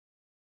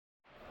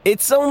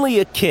It's only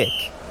a kick,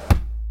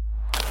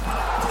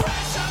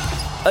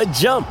 a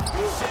jump,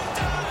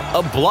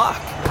 a block.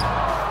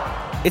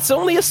 It's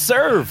only a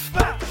serve.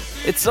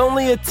 It's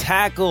only a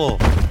tackle,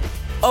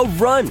 a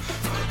run.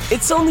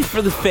 It's only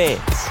for the fans.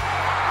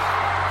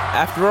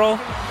 After all,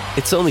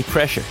 it's only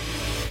pressure.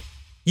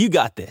 You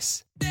got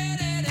this.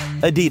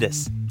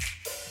 Adidas.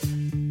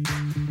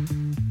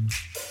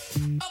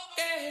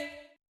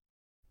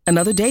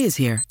 Another day is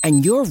here,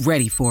 and you're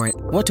ready for it.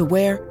 What to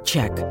wear?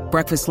 Check.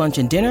 Breakfast, lunch,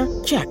 and dinner?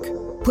 Check.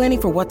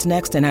 Planning for what's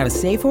next and how to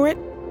save for it?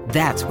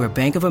 That's where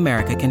Bank of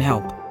America can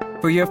help.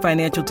 For your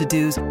financial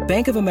to-dos,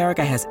 Bank of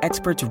America has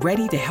experts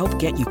ready to help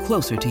get you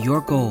closer to your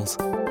goals.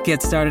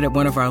 Get started at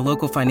one of our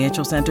local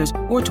financial centers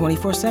or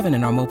 24/7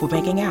 in our mobile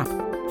banking app.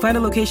 Find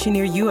a location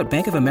near you at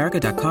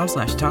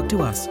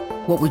bankofamerica.com/talktous.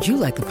 What would you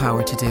like the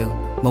power to do?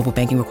 Mobile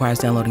banking requires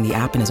downloading the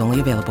app and is only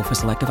available for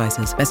select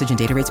devices. Message and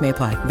data rates may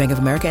apply. Bank of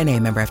America N.A.,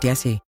 member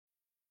FDIC.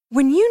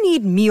 When you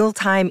need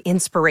mealtime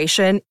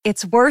inspiration,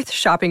 it's worth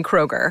shopping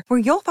Kroger, where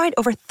you'll find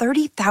over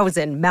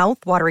 30,000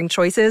 mouth-watering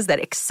choices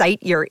that excite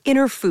your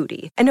inner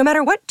foodie. And no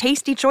matter what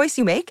tasty choice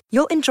you make,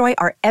 you'll enjoy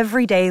our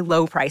everyday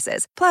low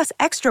prices, plus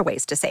extra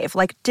ways to save,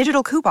 like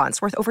digital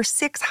coupons worth over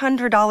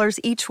 $600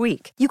 each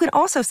week. You can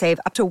also save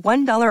up to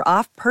 $1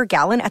 off per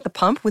gallon at the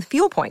pump with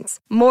fuel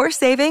points. More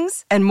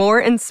savings and more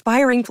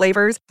inspiring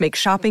flavors make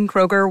shopping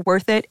Kroger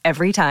worth it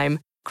every time.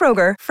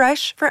 Kroger,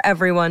 fresh for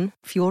everyone.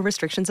 Fuel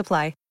restrictions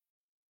apply.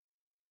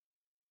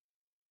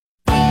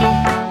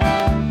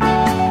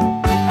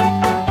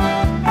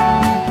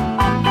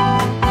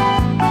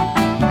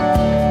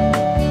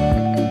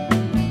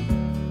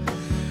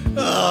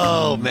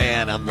 Oh,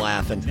 man, I'm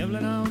laughing.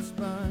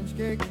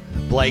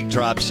 Blake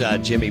drops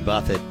Jimmy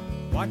Buffett.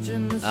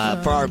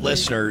 For our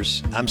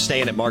listeners, I'm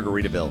staying at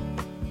Margaritaville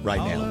right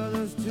now.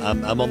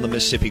 I'm on the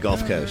Mississippi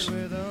Gulf Coast.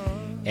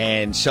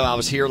 And so I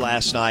was here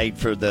last night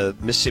for the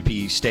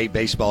Mississippi State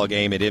baseball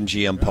game at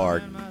MGM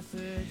Park.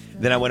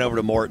 Then I went over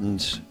to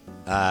Morton's,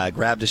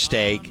 grabbed a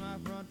steak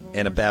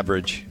and a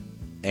beverage,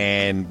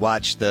 and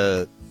watched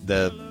the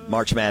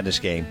March Madness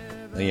game,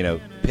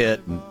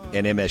 Pitt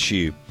and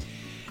MSU.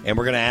 And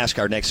we're going to ask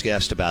our next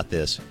guest about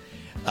this.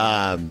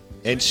 And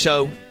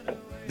so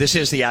this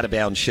is the Out of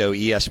Bounds Show,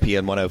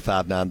 ESPN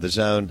 105.9 The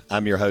Zone.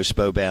 I'm your host,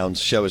 Bo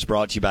Bounds. Show is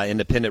brought to you by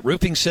Independent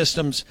Roofing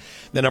Systems,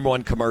 the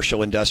 #1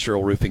 commercial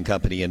industrial roofing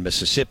company in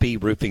Mississippi,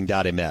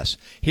 roofing.ms.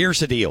 Here's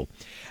the deal.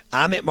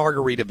 I'm at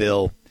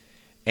Margaritaville,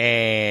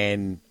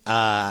 and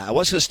I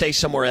was going to stay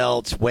somewhere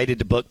else, waited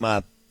to book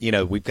my,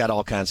 we've got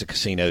all kinds of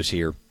casinos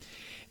here,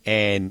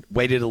 and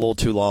waited a little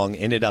too long,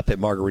 ended up at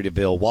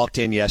Margaritaville, walked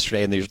in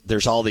yesterday, and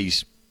there's all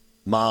these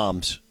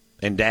moms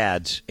and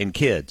dads and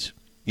kids,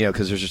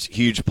 because there's this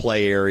huge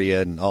play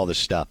area and all this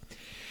stuff.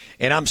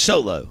 And I'm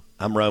solo.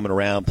 I'm roaming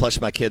around,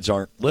 plus my kids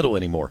aren't little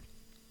anymore.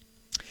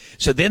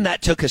 So then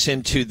that took us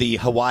into the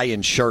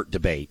Hawaiian shirt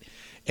debate,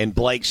 and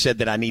Blake said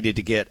that I needed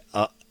to get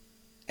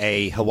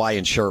a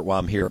Hawaiian shirt while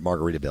I'm here at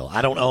Margaritaville.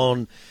 I don't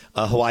own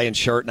a Hawaiian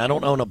shirt, and I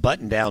don't own a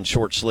button-down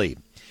short sleeve.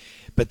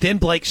 But then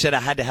Blake said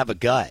I had to have a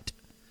gut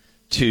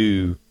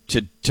to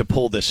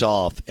pull this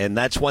off, and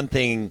that's one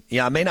thing.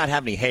 I may not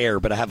have any hair,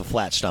 but I have a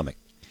flat stomach.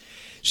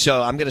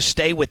 So I'm going to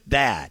stay with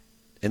that.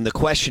 And the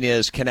question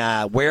is, can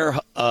I wear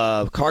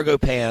cargo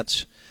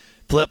pants,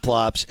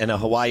 flip-flops, and a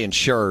Hawaiian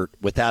shirt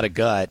without a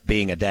gut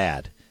being a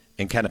dad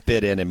and kind of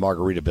fit in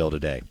Margaritaville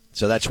today?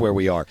 So that's where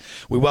we are.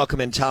 We welcome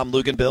in Tom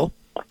Luginbill,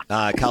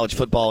 college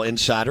football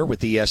insider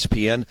with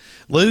ESPN.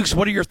 Lugs,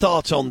 what are your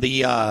thoughts on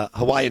the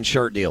Hawaiian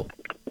shirt deal?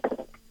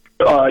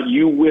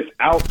 You,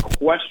 without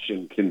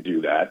question, can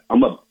do that.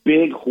 I'm a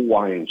big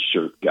Hawaiian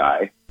shirt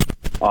guy.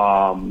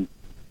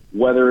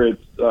 Whether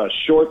it's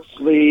short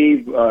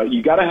sleeve,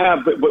 you got to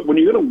have. But when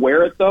you're going to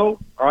wear it, though,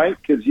 all right,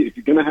 because if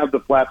you're going to have the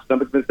flat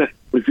stomach, but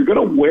if you're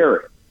going to wear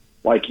it,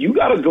 like you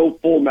got to go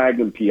full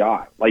Magnum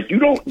PI. Like you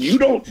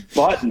don't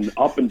button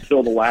up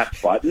until the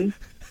last button.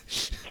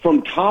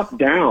 From top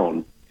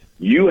down,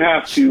 you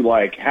have to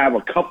have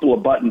a couple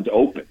of buttons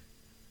open,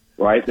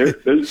 right?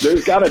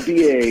 There's got to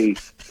be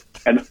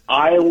an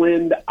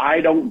island,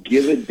 I don't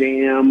give a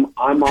damn,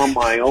 I'm on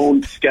my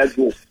own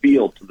schedule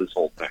feel to this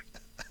whole thing.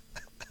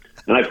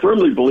 And I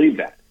firmly believe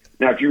that.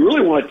 Now, if you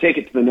really want to take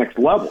it to the next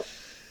level,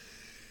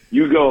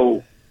 you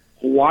go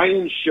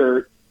Hawaiian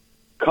shirt,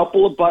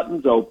 couple of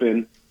buttons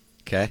open,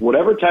 okay,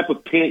 whatever type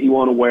of pant you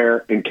want to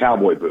wear, and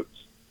cowboy boots.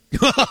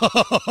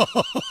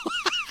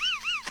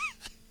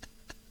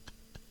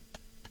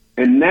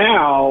 And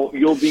now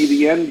you'll be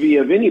the envy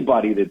of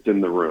anybody that's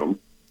in the room,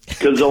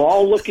 because they'll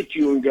all look at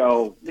you and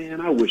go,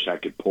 man, I wish I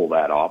could pull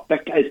that off.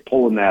 That guy's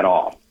pulling that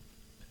off.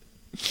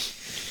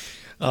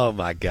 Oh,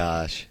 my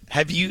gosh.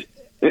 Have you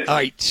 – all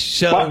right,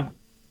 so – but,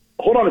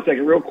 hold on a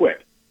second real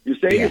quick. You're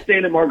saying you're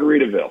staying in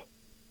Margaritaville.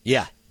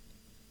 Yeah.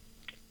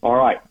 All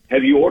right.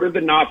 Have you ordered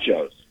the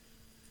nachos?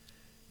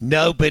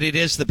 No, but it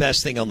is the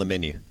best thing on the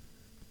menu.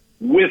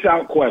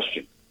 Without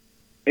question.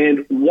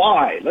 And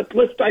why? Let's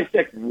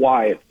dissect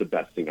why it's the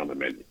best thing on the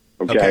menu.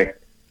 Okay?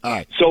 All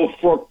right. So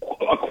for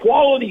a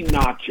quality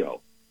nacho,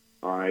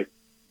 all right,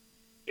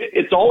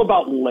 it's all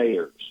about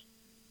layers.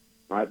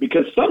 right?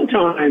 Because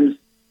sometimes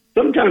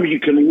you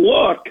can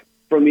look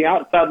from the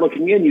outside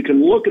looking in, you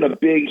can look at a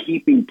big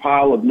heaping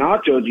pile of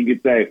nachos. You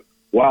could say,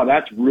 wow,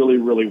 that's really,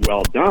 really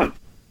well done.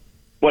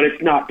 But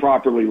it's not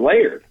properly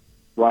layered,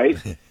 right?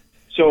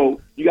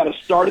 So you got to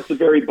start at the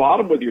very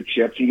bottom with your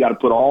chips. You got to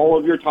put all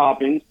of your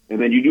toppings,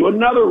 and then you do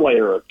another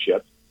layer of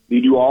chips.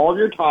 You do all of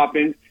your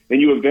toppings,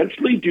 and you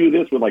eventually do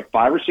this with like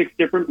 5 or 6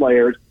 different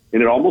layers,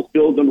 and it almost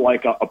builds them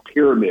like a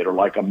pyramid or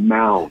like a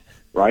mound,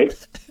 right?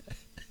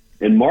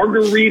 And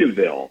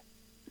Margaritaville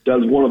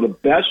does one of the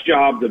best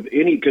jobs of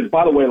any. Because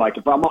by the way, like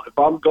if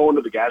I'm going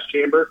to the gas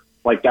chamber,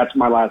 like that's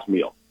my last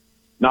meal.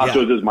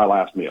 Nachos is my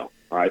last meal.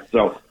 All right,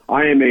 so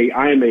I am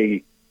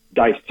a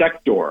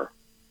dissector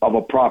of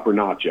a proper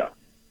nacho,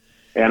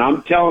 and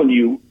I'm telling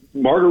you,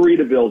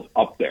 Margaritaville's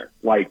up there.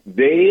 Like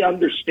they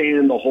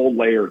understand the whole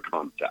layer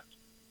concept.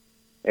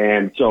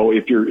 And so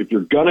if you're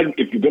gonna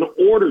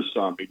order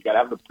something, you gotta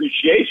have an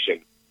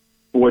appreciation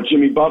for what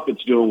Jimmy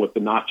Buffett's doing with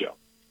the nacho.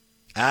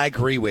 I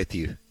agree with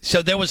you.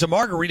 So there was a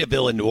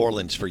Margaritaville in New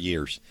Orleans for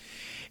years,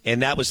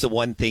 and that was the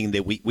one thing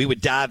that we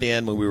would dive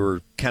in when we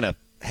were kind of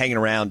hanging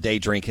around, day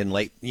drinking,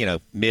 late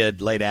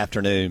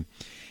afternoon,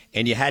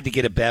 and you had to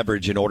get a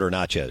beverage and order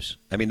nachos.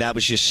 I mean, that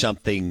was just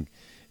something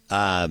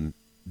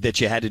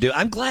that you had to do.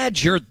 I'm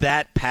glad you're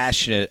that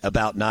passionate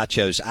about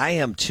nachos. I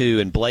am too,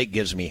 and Blake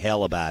gives me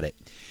hell about it.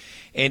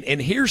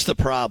 And here's the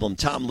problem.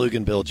 Tom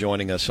Luginbill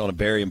joining us on a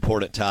very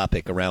important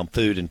topic around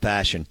food and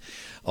fashion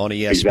on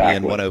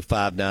ESPN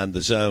 105.9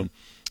 The Zone.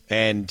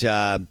 And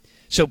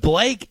so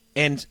Blake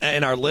and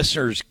our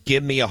listeners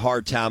give me a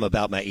hard time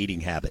about my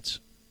eating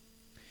habits.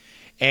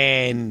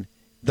 And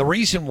the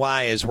reason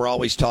why is we're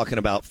always talking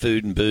about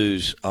food and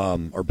booze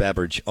or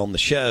beverage on the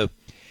show.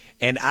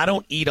 And I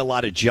don't eat a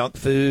lot of junk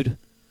food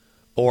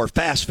or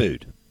fast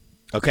food,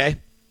 okay?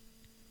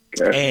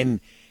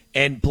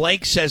 And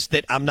Blake says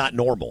that I'm not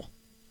normal.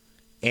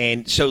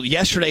 And so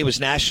yesterday was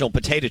National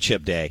Potato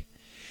Chip Day,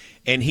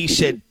 and he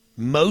said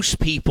most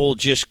people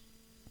just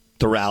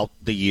throughout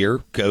the year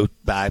go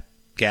by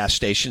gas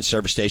stations,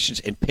 service stations,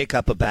 and pick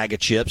up a bag of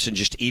chips and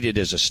just eat it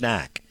as a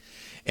snack.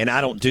 And I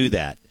don't do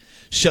that.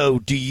 So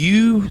do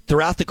you,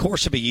 throughout the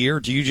course of a year,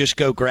 do you just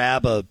go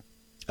grab a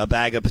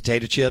bag of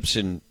potato chips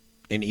and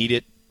eat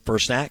it for a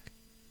snack?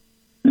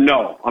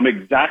 No, I'm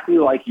exactly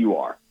like you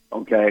are,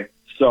 okay?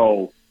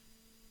 So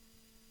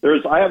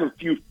I have a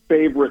few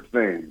favorite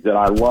things that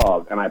I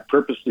love, and I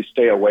purposely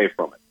stay away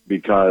from it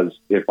because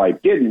if I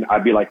didn't,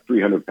 I'd be like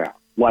 300 pounds.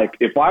 Like,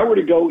 if I were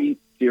to go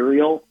eat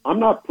cereal, I'm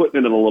not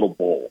putting it in a little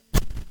bowl.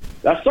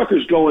 That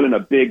sucker's going in a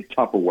big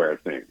Tupperware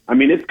thing. I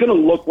mean, it's going to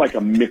look like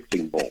a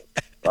mixing bowl,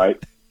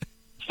 right?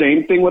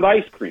 Same thing with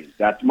ice cream.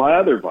 That's my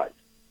other vice,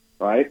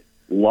 right?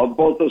 Love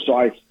both those, so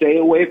I stay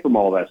away from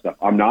all that stuff.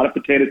 I'm not a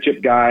potato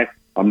chip guy.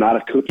 I'm not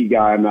a cookie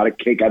guy. I'm not a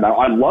cake guy.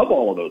 I love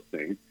all of those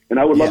things, and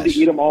I would love to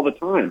eat them all the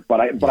time, but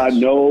I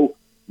know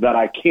that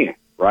I can't,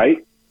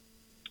 right?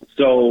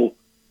 So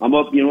I'm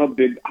a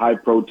big high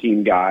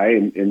protein guy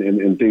and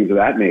things of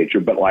that nature,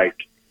 but like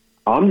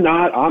I'm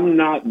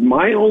not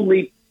my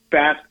only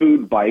fast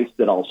food vice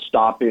that I'll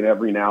stop in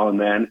every now and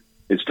then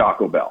is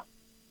Taco Bell.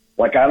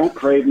 Like I don't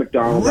crave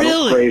McDonald's, I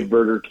don't crave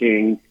Burger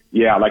King.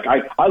 Yeah, like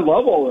I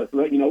love all this,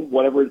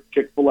 whatever it's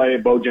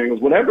Chick-fil-A, Bojangles,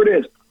 whatever it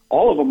is,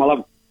 all of them I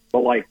love.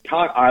 But like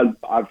I've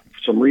for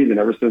some reason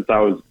ever since I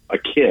was a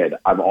kid,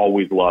 I've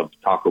always loved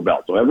Taco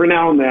Bell. So every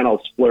now and then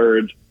I'll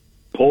splurge,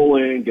 pull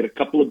in, get a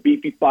couple of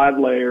beefy 5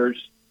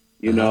 layers,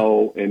 and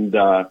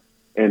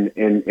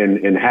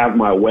have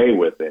my way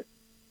with it.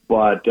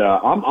 But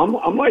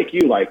I'm like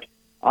you, like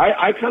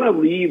I kind of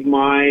leave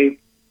my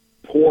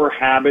poor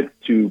habits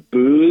to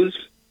booze,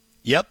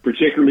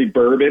 particularly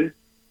bourbon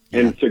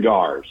and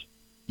cigars.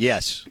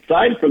 Yes.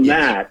 Aside from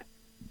that,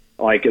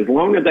 like as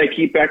long as I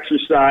keep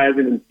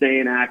exercising and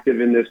staying active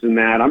in this and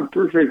that, I'm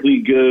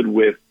perfectly good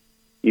with,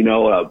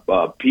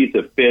 a piece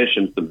of fish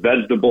and some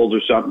vegetables or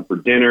something for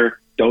dinner.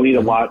 Don't eat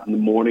a lot in the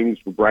mornings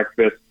for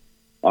breakfast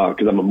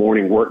because I'm a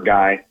morning work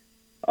guy.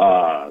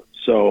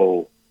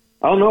 So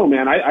I don't know,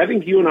 man. I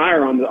think you and I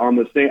are on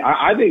the same.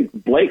 I think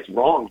Blake's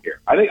wrong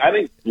here. I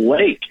think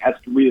Blake has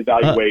to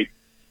reevaluate.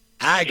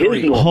 I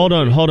agree. Hold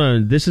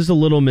on. This is a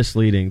little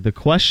misleading. The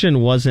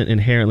question wasn't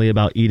inherently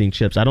about eating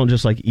chips. I don't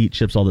just eat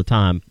chips all the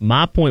time.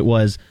 My point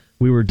was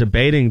we were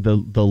debating the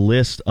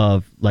list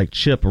of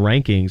chip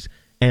rankings,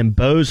 and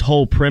Bo's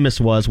whole premise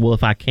was, well,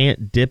 if I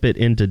can't dip it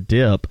into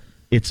dip,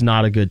 it's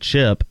not a good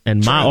chip.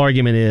 And my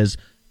argument is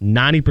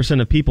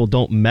 90% of people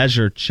don't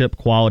measure chip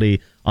quality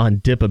on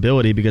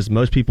dipability because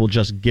most people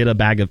just get a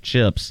bag of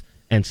chips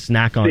and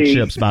snack on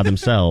chips by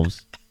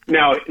themselves.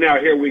 Now,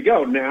 here we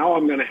go. Now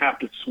I'm going to have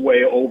to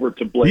sway over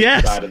to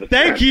Blake's side of the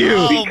fence. Thank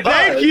you.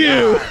 Thank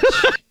you.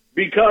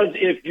 Because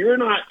if you're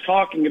not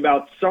talking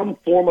about some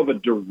form of a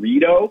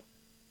Dorito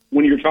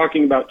when you're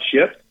talking about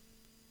chips,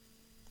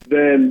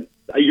 then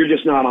you're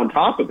just not on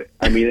top of it.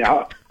 I'm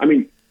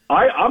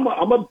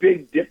a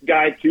big dip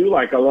guy too.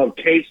 Like I love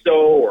queso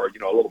or a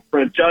little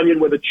French onion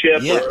with a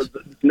chip or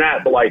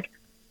that. But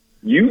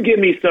you give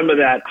me some of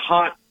that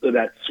hot,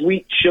 that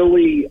sweet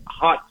chili,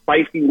 hot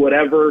spicy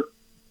whatever.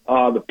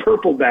 the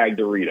purple bag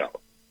Dorito.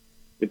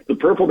 It's the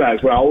purple bag,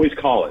 is what I always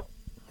call it.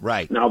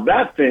 Right. Now,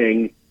 that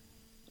thing,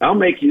 I'll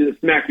make you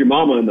smack your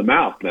mama in the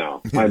mouth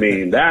now. I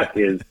mean, that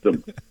is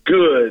some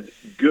good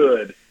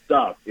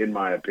stuff, in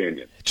my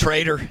opinion.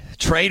 Trader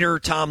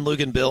Tom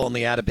Luginbill on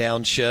the Out of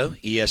Bounds Show,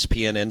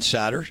 ESPN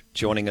Insider,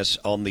 joining us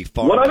on the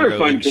Farm What other Bureau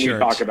fun can we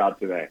Insurance talk about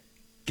today?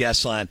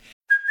 guest line.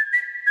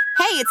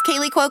 Hey, it's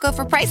Kaylee Cuoco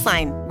for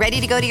Priceline.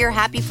 Ready to go to your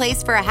happy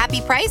place for a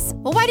happy price?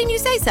 Well, why didn't you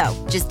say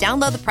so? Just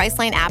download the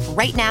Priceline app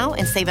right now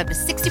and save up to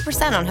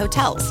 60% on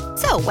hotels.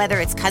 So whether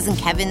it's Cousin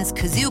Kevin's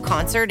Kazoo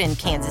Concert in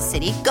Kansas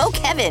City, go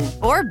Kevin,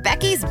 or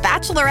Becky's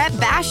Bachelorette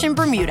Bash in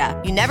Bermuda,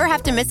 you never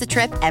have to miss a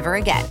trip ever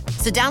again.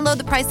 So download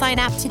the Priceline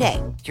app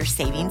today. Your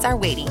savings are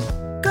waiting.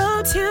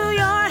 Go to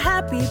your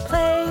happy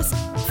place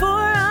for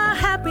a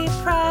happy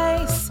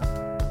price.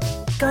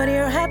 Go to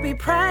your happy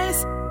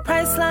price,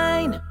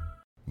 Priceline.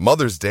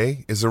 Mother's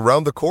Day is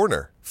around the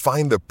corner.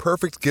 Find the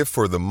perfect gift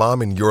for the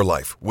mom in your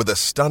life with a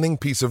stunning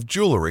piece of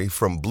jewelry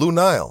from Blue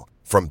Nile.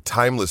 From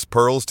timeless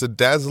pearls to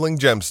dazzling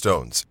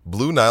gemstones,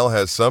 Blue Nile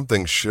has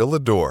something she'll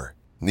adore.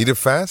 Need it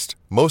fast?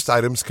 Most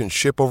items can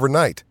ship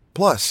overnight.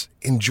 Plus,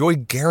 enjoy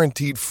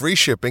guaranteed free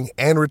shipping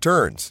and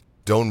returns.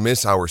 Don't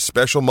miss our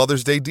special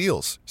Mother's Day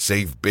deals.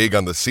 Save big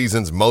on the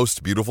season's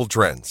most beautiful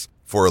trends.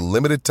 For a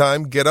limited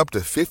time, get up to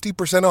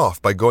 50% off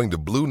by going to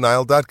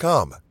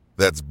BlueNile.com.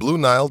 That's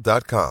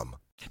BlueNile.com.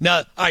 Now,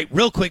 all right,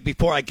 real quick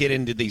before I get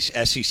into these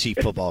SEC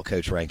football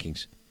coach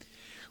rankings,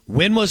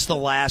 when was the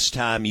last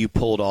time you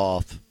pulled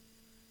off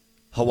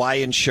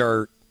Hawaiian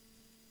shirt,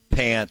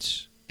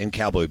 pants, and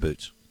cowboy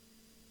boots?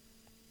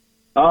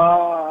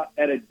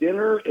 At a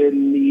dinner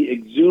in the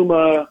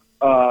Exuma,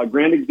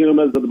 Grand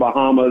Exumas of the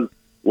Bahamas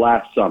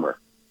last summer.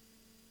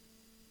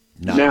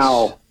 Nice.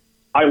 Now,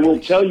 I will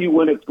tell you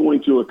when it's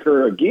going to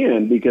occur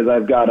again, because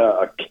I've got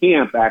a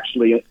camp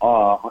actually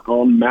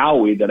on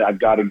Maui that I've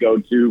got to go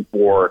to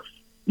for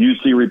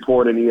UC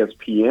Report and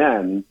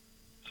ESPN,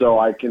 so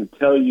I can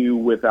tell you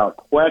without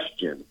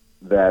question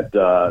that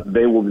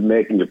they will be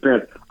making an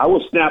appearance. I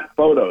will snap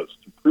photos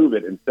to prove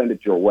it and send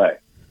it your way.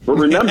 But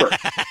remember,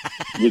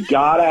 you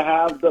got to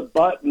have the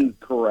buttons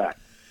correct.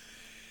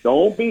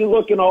 Don't be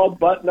looking all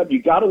buttoned up.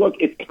 You got to look.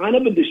 It's kind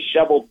of a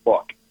disheveled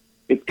look.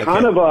 It's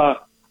kind of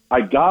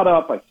I got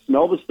up, I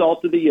smell the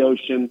salt of the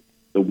ocean,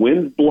 the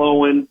wind's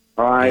blowing,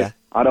 all right? Yeah.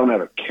 I don't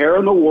have a care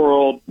in the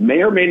world,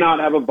 may or may not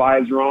have a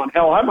visor on.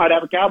 Hell, I might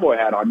have a cowboy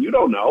hat on. You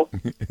don't know.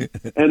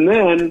 and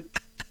then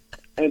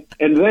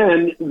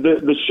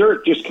the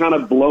shirt just kind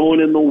of blowing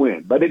in the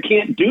wind. But it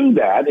can't do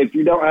that if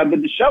you don't have the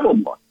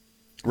disheveled look.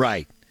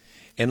 Right.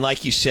 And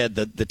like you said,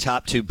 the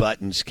top two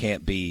buttons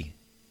can't be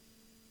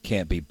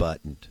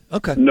buttoned.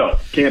 Okay. No,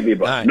 can't be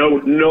buttoned.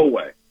 Right. No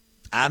way.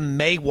 I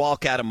may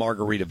walk out of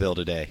Margaritaville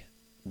today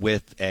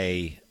with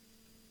a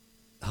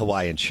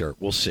Hawaiian shirt.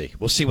 We'll see.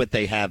 We'll see what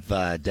they have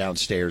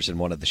downstairs in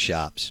one of the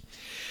shops.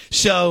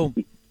 So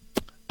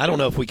I don't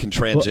know if we can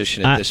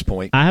transition at this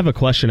point. I have a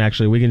question,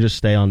 actually. We can just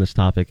stay on this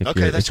topic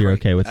if you're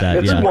okay with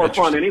that. This is more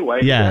fun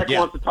anyway. Yeah. Jack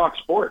wants to talk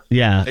sports.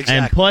 Yeah. Exactly.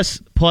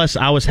 And plus,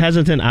 I was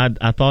hesitant.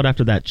 I thought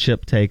after that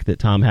chip take that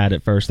Tom had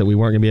at first that we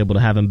weren't going to be able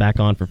to have him back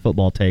on for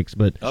football takes,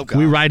 but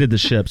we righted the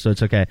ship, so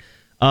it's okay.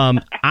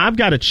 I've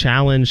got a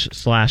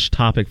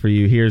challenge/topic for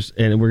you.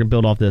 And we're going to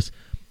build off this.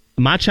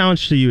 My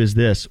challenge to you is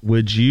this.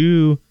 Would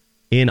you,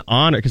 in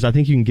honor, because I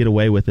think you can get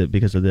away with it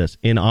because of this,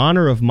 in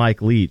honor of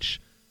Mike Leach,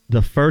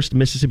 the first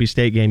Mississippi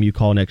State game you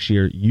call next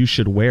year, you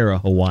should wear a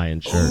Hawaiian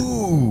shirt.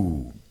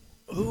 Ooh.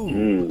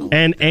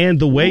 And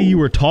the way you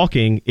were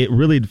talking, it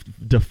really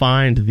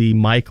defined the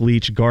Mike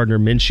Leach, Gardner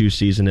Minshew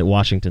season at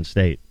Washington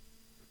State.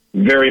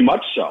 Very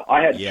much so.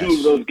 I had 2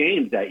 of those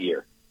games that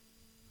year.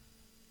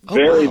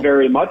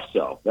 Very much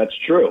so. That's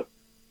true.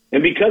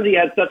 And because he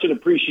had such an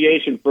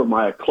appreciation for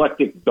my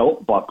eclectic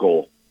belt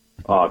buckle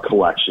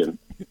collection,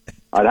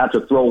 I'd have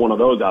to throw one of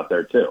those out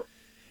there too.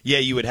 Yeah,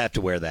 you would have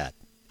to wear that.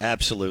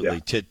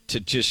 Absolutely. Yeah. To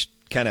just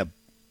kind of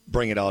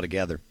bring it all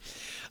together.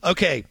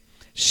 Okay,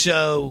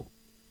 so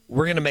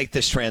we're going to make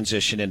this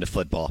transition into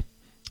football.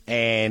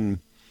 And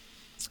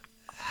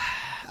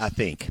I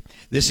think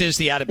this is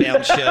the Out of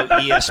Bounds Show,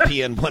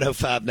 ESPN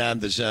 105.9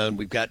 The Zone.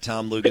 We've got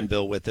Tom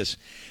Luginbill with us,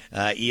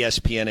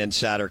 ESPN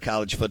Insider,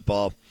 college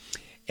football.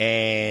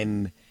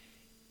 And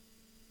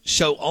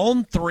so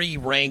on 3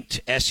 ranked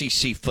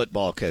SEC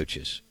football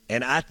coaches,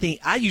 and I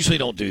usually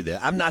don't do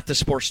that. I'm not the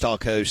sports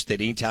talk host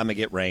that anytime I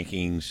get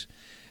rankings,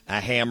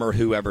 I hammer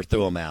whoever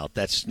threw them out.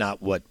 That's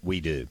not what we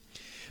do.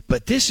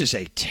 But this is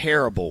a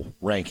terrible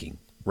ranking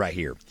right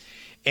here.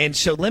 And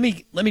so let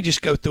me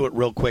just go through it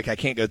real quick. I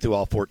can't go through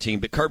all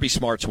 14, but Kirby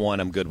Smart's 1.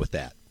 I'm good with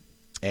that.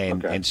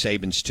 And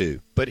Saban's 2.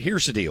 But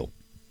here's the deal.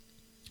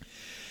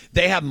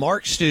 They have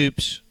Mark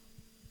Stoops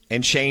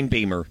and Shane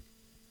Beamer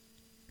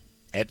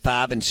at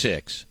 5 and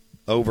 6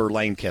 over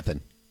Lane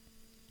Kiffin.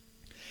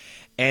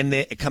 And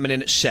then coming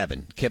in at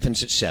 7.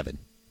 Kiffin's at 7.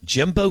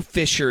 Jimbo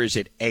Fisher is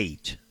at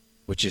 8,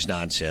 which is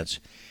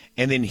nonsense.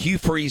 And then Hugh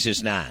Freeze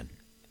is 9.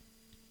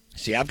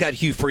 See, I've got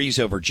Hugh Freeze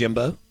over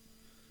Jimbo,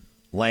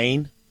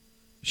 Lane,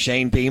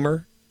 Shane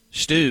Beamer,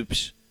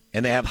 Stoops,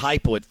 and they have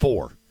Heupel at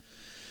 4.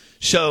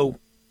 So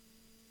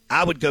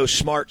I would go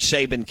Smart,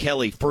 Saban,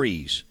 Kelly,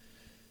 Freeze.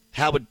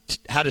 How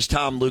does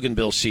Tom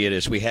Luginbill see it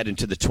as we head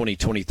into the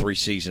 2023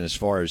 season as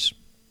far as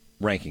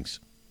rankings?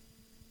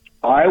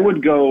 I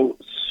would go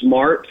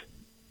Smart,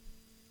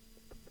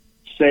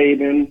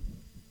 Saban,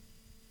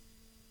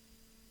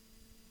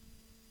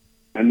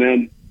 and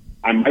then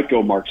I might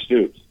go Mark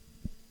Stoops.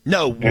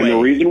 No way.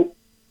 And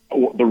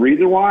the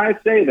reason why I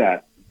say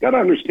that, you got to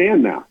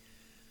understand now.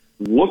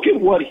 Look at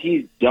what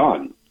he's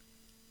done.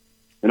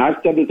 And I've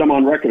said this, I'm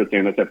on record as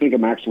saying this. I think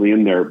I'm actually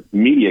in their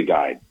media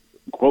guide,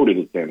 quoted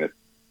as saying this.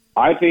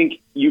 I think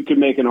you could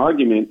make an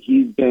argument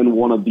he's been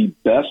one of the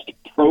best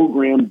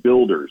program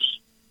builders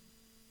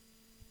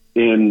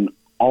in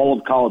all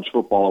of college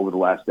football over the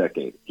last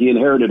decade. He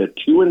inherited a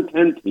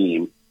 2-10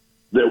 team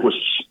that was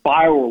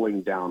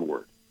spiraling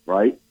downward,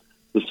 right?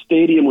 The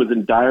stadium was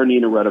in dire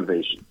need of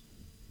renovations.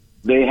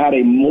 They had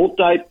a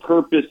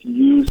multi-purpose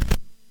use,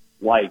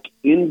 like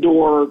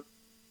indoor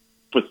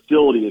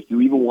facility, if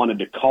you even wanted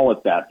to call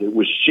it that. It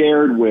was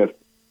shared with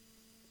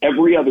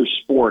every other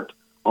sport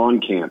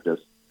on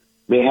campus.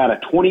 They had a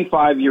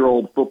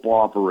 25-year-old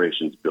football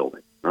operations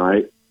building, all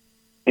right?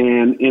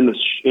 And in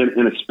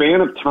a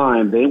span of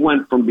time, they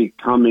went from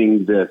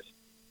becoming this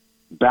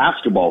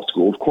basketball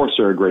school. Of course,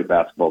 they're a great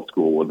basketball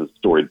school with a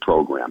storied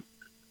program,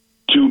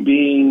 to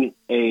being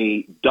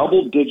a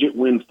double-digit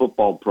win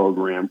football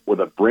program with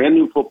a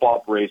brand-new football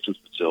operations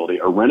facility,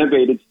 a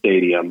renovated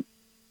stadium,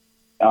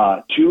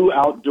 2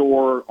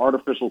 outdoor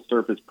artificial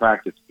surface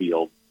practice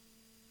fields,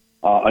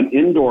 an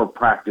indoor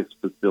practice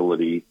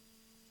facility,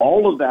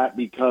 all of that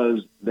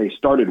because they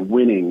started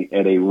winning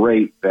at a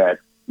rate that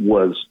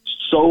was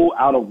so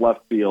out of left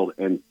field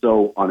and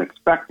so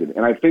unexpected.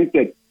 And I think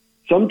that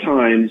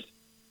sometimes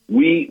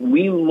we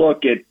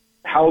look at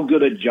how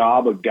good a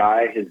job a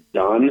guy has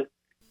done,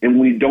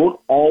 and we don't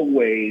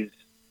always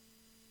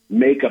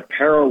make a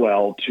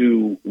parallel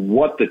to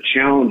what the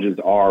challenges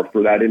are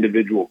for that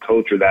individual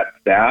coach or that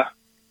staff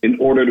in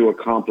order to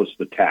accomplish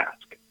the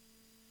task.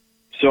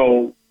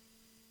 So,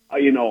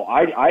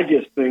 I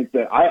just think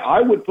that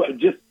I would put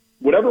just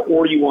whatever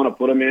order you want to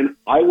put them in.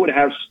 I would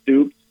have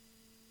Stoops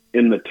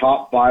in the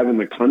top 5 in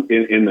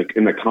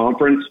the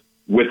conference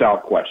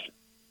without question.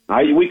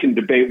 We can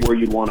debate where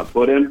you'd want to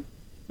put him,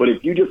 but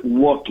if you just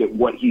look at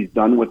what he's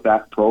done with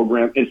that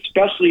program,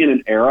 especially in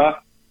an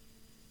era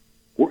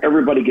where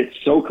everybody gets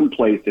so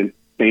complacent,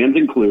 fans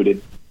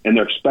included, and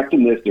they're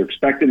expecting this, they're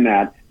expecting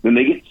that, then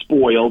they get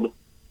spoiled.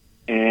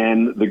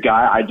 And the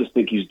guy, I just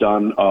think he's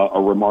done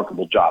a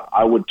remarkable job.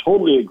 I would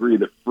totally agree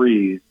that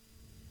Freeze,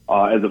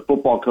 as a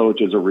football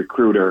coach, as a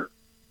recruiter,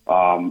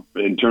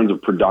 in terms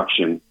of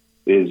production,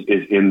 is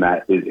in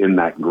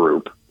that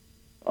group.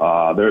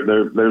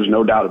 There's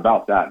no doubt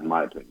about that, in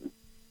my opinion.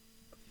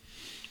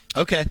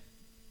 Okay,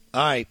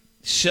 all right.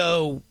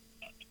 So,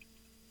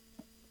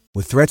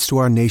 with threats to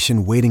our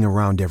nation waiting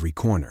around every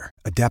corner,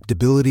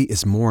 adaptability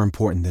is more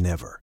important than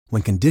ever.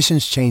 When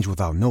conditions change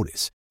without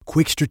notice,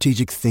 quick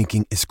strategic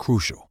thinking is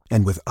crucial,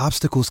 and with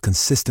obstacles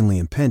consistently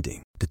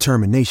impending,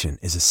 determination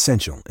is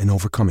essential in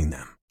overcoming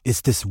them.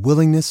 It's this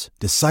willingness,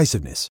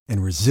 decisiveness,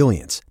 and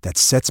resilience that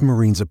sets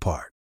Marines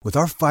apart. With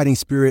our fighting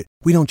spirit,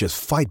 we don't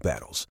just fight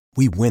battles,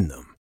 we win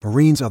them.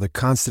 Marines are the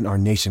constant our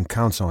nation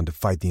counts on to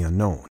fight the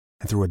unknown,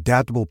 and through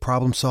adaptable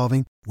problem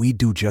solving, we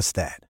do just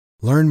that.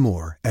 Learn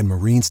more at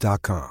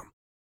marines.com.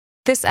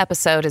 This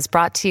episode is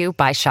brought to you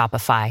by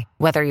Shopify.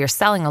 Whether you're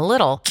selling a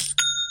little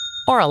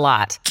or a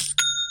lot,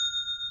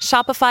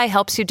 Shopify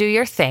helps you do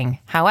your thing,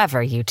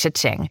 however you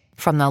cha-ching.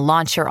 From the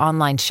launch your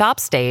online shop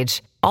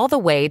stage, all the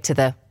way to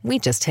the we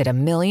just hit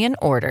 1 million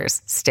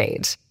orders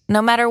stage.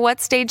 No matter what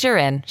stage you're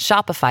in,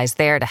 Shopify's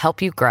there to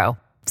help you grow.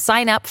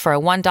 Sign up for a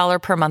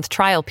 $1 per month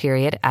trial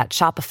period at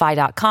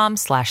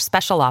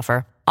shopify.com/special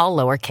offer, all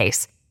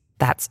lowercase.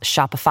 That's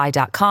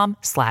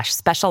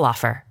shopify.com/special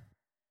offer.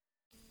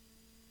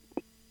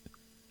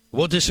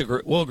 We'll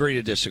disagree. We'll agree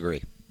to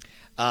disagree.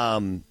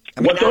 What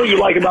don't you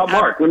like about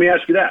Mark? Let me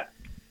ask you that.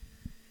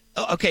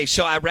 Okay,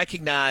 so I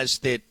recognize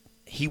that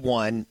he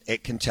won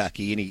at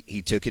Kentucky, and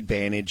he took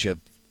advantage of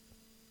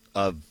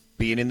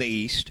being in the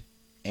East,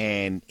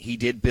 and he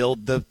did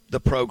build the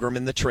program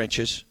in the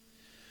trenches.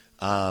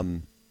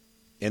 And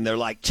they're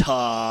like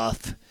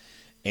tough,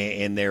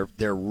 and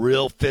they're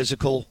real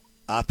physical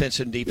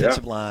offensive and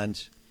defensive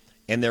lines,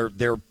 and they're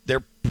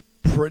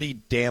pretty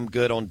damn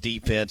good on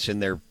defense, and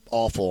they're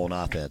awful on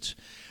offense.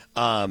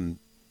 I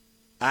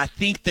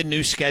think the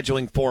new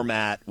scheduling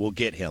format will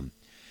get him.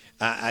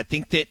 I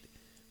think that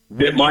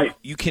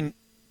you can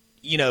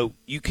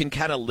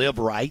kind of live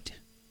right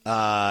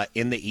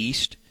in the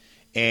East,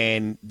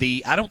 and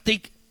I don't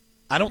think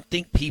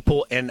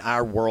people in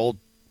our world,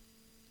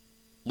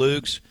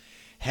 Lugs,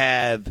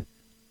 have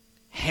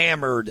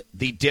hammered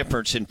the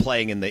difference in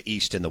playing in the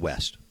East and the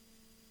West.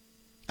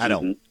 I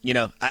don't.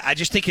 I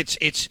just think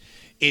it's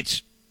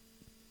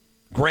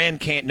Grand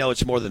Can't. No,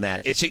 it's more than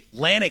that. It's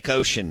Atlantic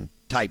Ocean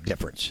type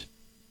difference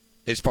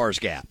as far as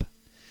gap.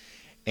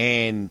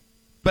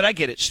 But I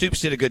get it. Stoops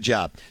did a good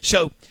job.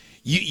 So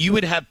you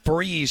would have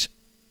Freeze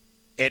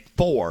at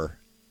 4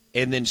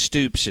 and then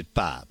Stoops at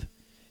 5.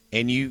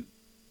 and you'd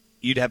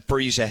have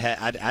Freeze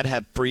ahead. I'd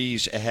have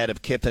Freeze ahead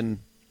of Kiffin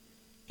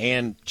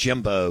and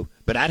Jimbo,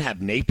 but I'd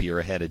have Napier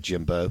ahead of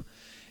Jimbo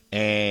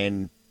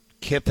and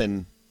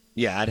Kiffin.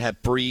 Yeah, I'd have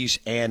Freeze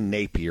and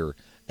Napier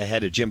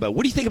ahead of Jimbo.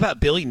 What do you think about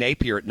Billy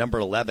Napier at number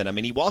 11? I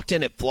mean, he walked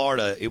in at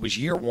Florida. It was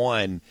year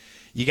one.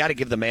 You got to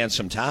give the man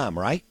some time,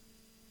 right?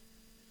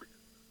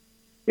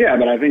 Yeah,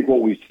 but I think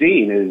what we've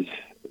seen is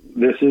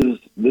this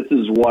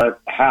is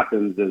what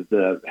happens as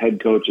the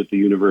head coach at the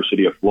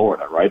University of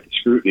Florida, right? The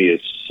scrutiny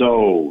is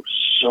so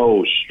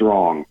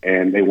strong,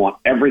 and they want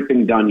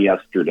everything done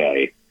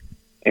yesterday.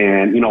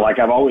 And, like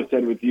I've always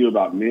said with you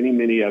about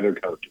many other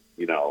coaches,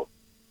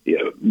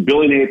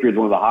 Billy Napier is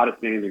one of the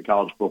hottest names in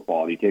college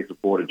football, and he takes a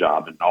Florida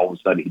job, and all of a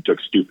sudden he took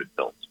stupid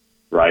pills,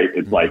 right?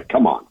 It's like,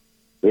 come on.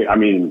 I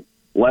mean,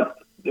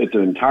 it's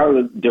an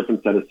entirely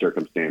different set of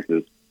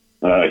circumstances,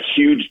 a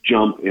huge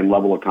jump in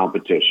level of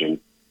competition.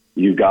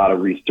 You've got a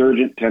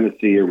resurgent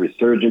Tennessee, a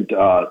resurgent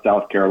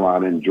South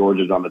Carolina, and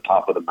Georgia's on the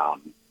top of the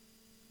mountain.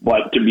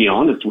 But to be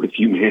honest with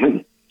you,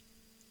 man,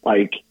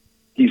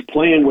 he's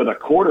playing with a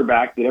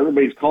quarterback that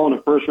everybody's calling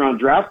a first-round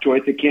draft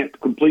choice that can't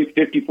complete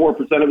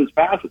 54% of his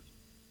passes.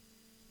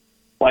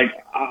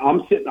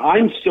 I'm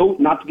so,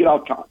 not to get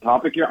off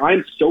topic here,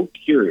 I'm so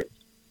curious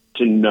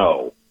to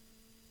know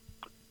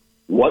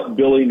what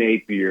Billy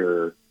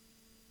Napier,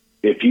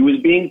 if he was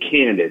being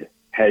candid,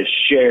 has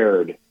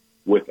shared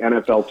with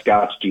NFL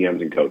scouts,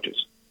 GMs, and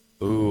coaches.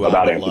 Ooh,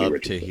 about I'd Anthony love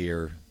Richardson. to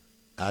hear.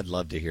 I'd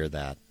love to hear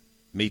that.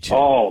 Me too.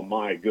 Oh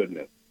my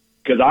goodness!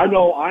 Because I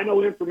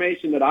know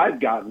information that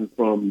I've gotten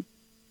from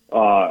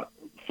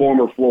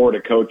former Florida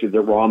coaches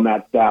that were on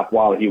that staff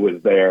while he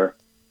was there,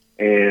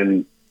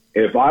 and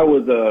if I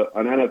was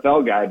an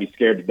NFL guy, I'd be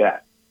scared to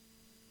death.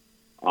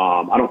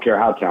 I don't care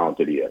how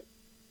talented he is,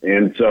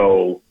 and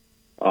so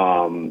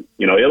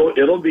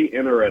it'll be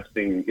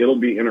interesting. It'll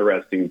be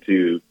interesting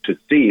to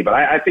see. But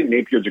I think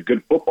Napier's a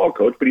good football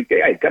coach, but he's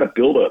got to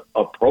build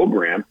a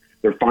program.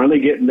 They're finally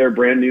getting their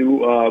brand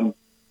new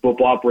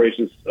football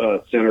operations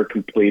center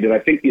completed. I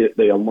think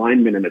the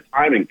alignment and the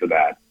timing for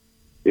that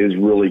is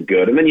really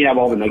good. And then you have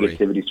all the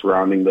negativity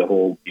surrounding the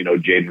whole,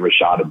 Jaden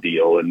Rashada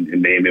deal and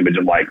name, image,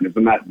 and likeness,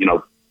 and that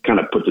kind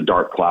of puts a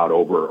dark cloud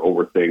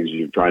over things.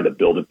 You're trying to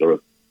build it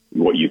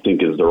what you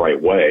think is the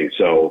right way.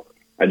 So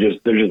there's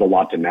just a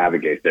lot to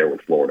navigate there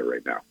with Florida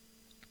right now.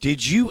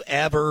 Did you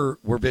ever,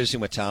 we're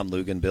visiting with Tom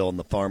Luginbill on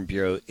the Farm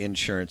Bureau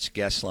Insurance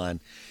guest line.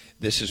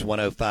 This is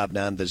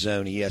 105.9 The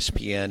Zone,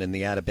 ESPN, and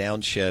the Out of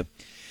Bounds Show.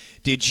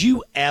 Did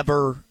you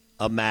ever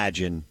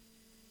imagine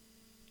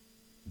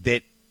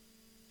that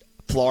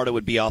Florida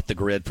would be off the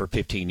grid for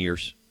 15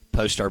 years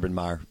post-Urban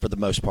Meyer for the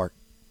most part,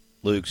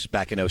 Luke's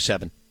back in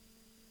 2007?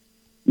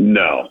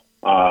 No,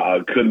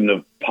 I couldn't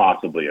have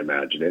possibly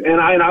imagined it. And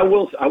I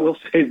will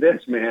say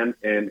this, man,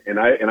 and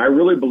I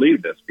really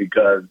believe this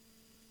because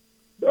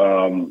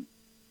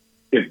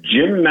if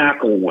Jim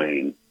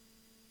McElwain,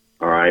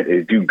 all right,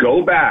 if you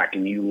go back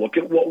and you look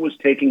at what was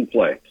taking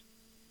place,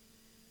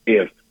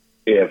 if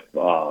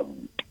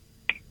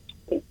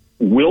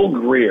Will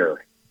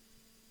Greer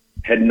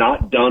had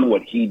not done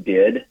what he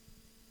did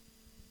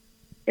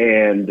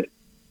and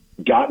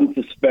gotten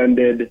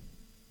suspended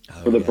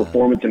for the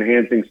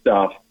performance-enhancing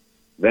stuff,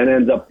 then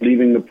ends up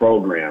leaving the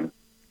program,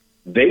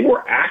 they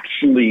were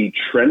actually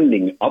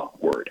trending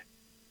upward.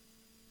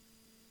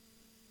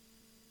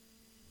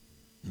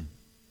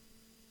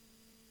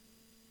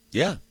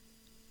 Yeah.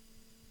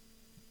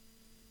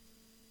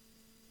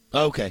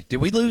 Okay. Did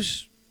we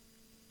lose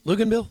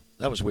Luginbill?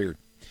 That was weird.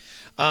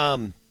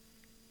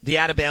 The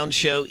Out of Bounds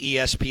Show,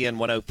 ESPN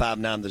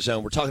 105.9 The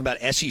Zone. We're talking about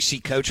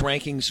SEC coach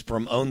rankings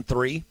from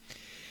 0-3.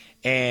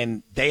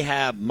 And they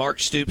have Mark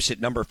Stoops at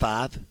number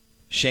 5,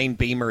 Shane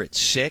Beamer at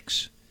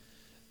 6,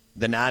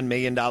 the $9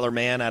 million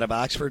man out of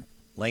Oxford,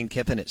 Lane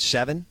Kiffin at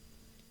 7,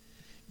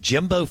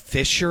 Jimbo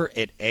Fisher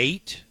at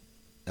 8.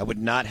 I would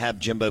not have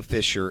Jimbo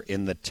Fisher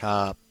in the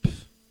top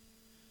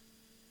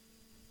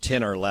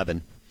 10 or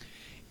 11.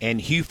 And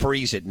Hugh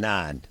Freeze at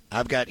 9.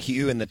 I've got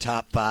Hugh in the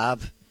top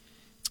 5.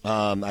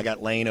 I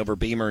got Lane over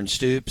Beamer and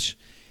Stoops.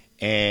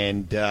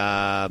 And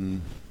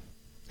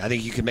I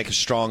think you can make a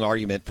strong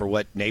argument for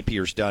what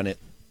Napier's done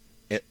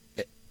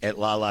at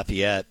La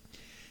Lafayette.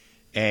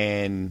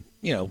 And,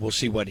 we'll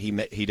see what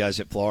he does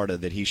at Florida,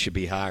 that he should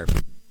be higher.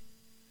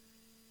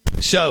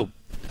 So,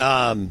 we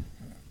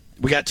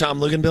got Tom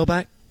Luginbill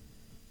back?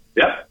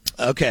 Yep.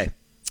 Okay.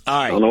 All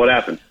right. I don't know what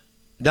happened.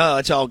 No,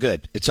 it's all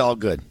good. It's all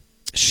good.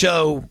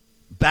 So,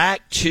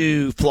 back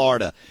to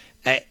Florida.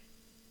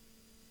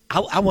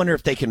 I wonder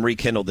if they can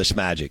rekindle this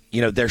magic.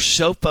 They're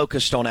so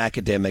focused on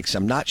academics.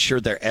 I'm not sure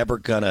they're ever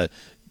going to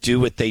do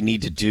what they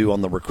need to do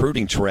on the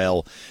recruiting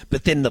trail.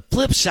 But then the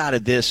flip side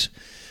of this,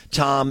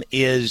 Tom,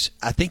 is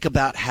I think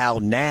about how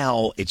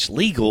now it's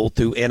legal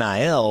through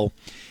NIL,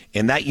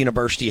 and that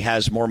university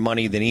has more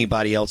money than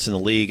anybody else in the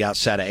league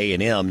outside of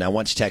A&M. Now,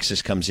 once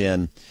Texas comes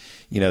in,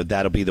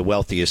 that'll be the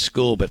wealthiest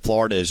school, but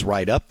Florida is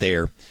right up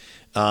there.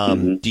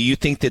 Do you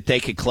think that they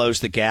could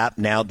close the gap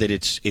now that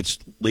it's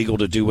legal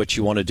to do what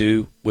you want to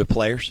do with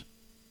players?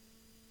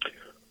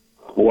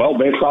 Well,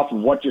 based off of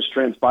what just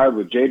transpired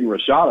with Jaden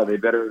Rashada, they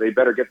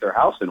better get their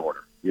house in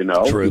order,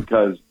 True.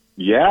 Because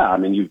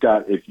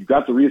if you've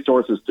got the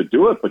resources to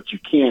do it, but you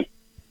can't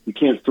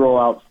throw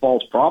out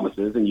false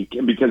promises,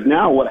 because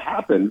now what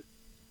happened,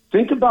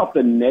 think about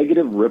the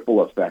negative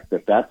ripple effect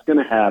that's going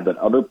to have, that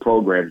other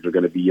programs are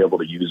going to be able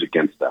to use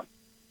against them.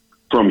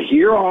 From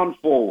here on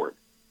forward,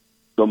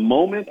 the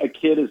moment a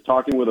kid is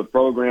talking with a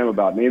program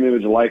about name,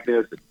 image, and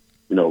likeness,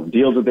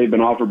 deals that they've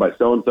been offered by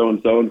so-and-so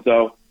and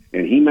so-and-so,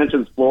 and he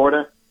mentions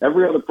Florida,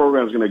 every other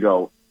program is going to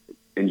go,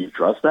 and you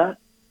trust that?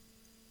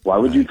 Why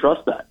would you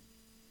trust that?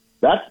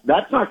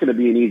 That's not going to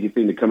be an easy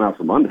thing to come out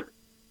from under.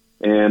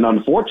 And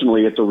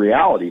unfortunately, it's a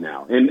reality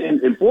now.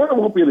 And Florida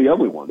won't be the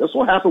only one. This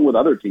will happen with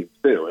other teams,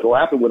 too. It'll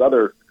happen with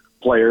other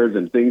players,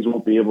 and things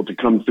won't be able to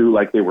come through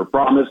like they were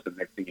promised. And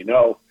next thing you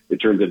know, it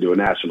turns into a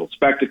national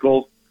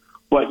spectacle.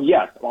 But,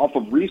 yes, off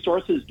of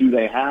resources, do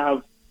they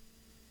have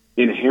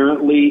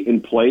inherently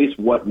in place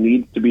what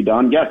needs to be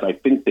done? Yes, I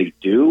think they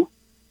do.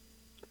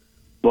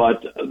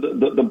 But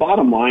the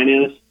bottom line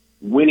is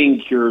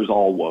winning cures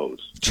all woes.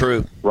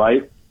 True.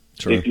 Right?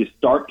 True. If you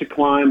start to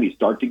climb, you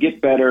start to get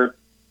better.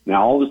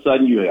 Now, all of a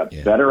sudden, you have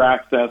better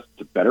access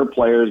to better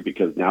players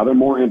because now they're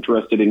more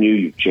interested in you.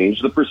 You've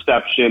changed the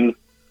perception.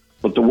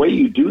 But the way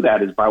you do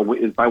that is by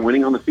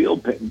winning on the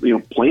field,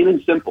 plain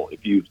and simple.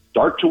 If you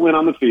start to win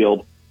on the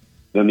field,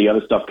 then the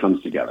other stuff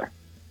comes together.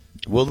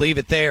 We'll leave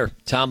it there.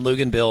 Tom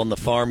Luginbill on the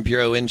Farm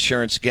Bureau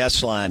Insurance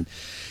guest line.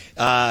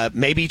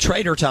 Maybe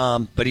Trader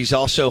Tom, but he's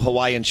also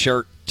Hawaiian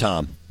shirt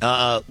Tom.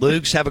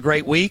 Lugs, have a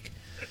great week.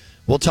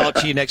 We'll talk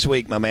to you next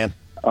week, my man.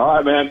 All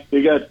right, man.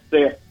 You guys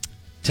see ya.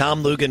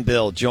 Tom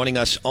Luginbill joining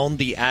us on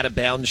the Out of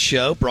Bounds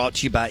show, brought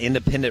to you by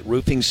Independent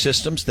Roofing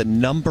Systems, the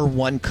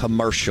 #1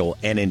 commercial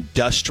and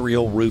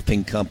industrial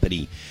roofing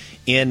company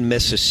in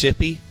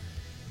Mississippi.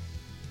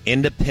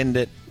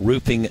 Independent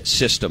Roofing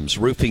Systems,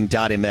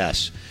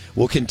 roofing.ms.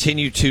 We'll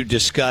continue to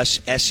discuss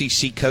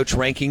SEC coach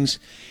rankings,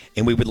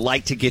 and we would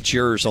like to get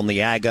yours on the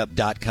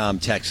agup.com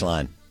text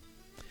line.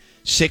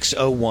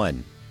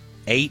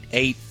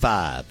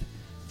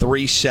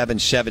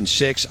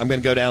 601-885-3776. I'm going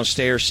to go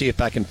downstairs, see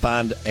if I can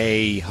find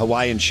a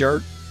Hawaiian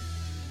shirt,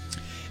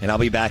 and I'll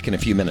be back in a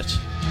few minutes.